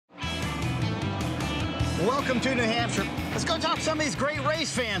Welcome to New Hampshire. Let's go talk to some of these great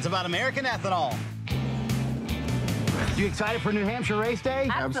race fans about American Ethanol. You excited for New Hampshire race day?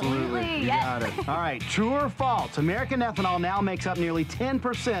 Absolutely. You got it. All right, true or false? American Ethanol now makes up nearly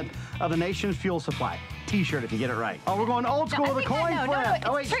 10% of the nation's fuel supply. T-shirt if you get it right. Oh, we're going old school with a coin flip.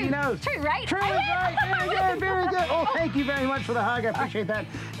 Oh, wait, true. she knows. True, right? True is right. Very good, very good. Oh, thank you very much for the hug. I appreciate that.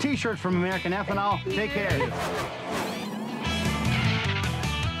 T-shirts from American Ethanol. Take care.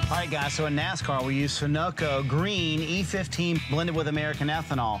 All right, guys, so in NASCAR, we use Sunoco Green E15 blended with American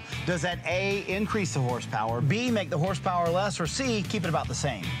Ethanol. Does that A, increase the horsepower, B, make the horsepower less, or C, keep it about the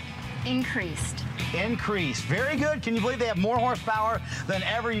same? Increased. Increased. Very good. Can you believe they have more horsepower than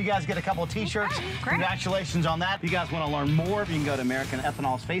ever? You guys get a couple of T-shirts. Okay, great. Congratulations on that. If you guys want to learn more, you can go to American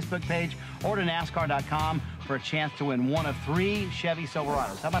Ethanol's Facebook page or to NASCAR.com for a chance to win one of 3 Chevy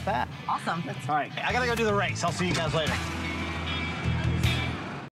Silverados. How about that? Awesome. All right, I got to go do the race. I'll see you guys later.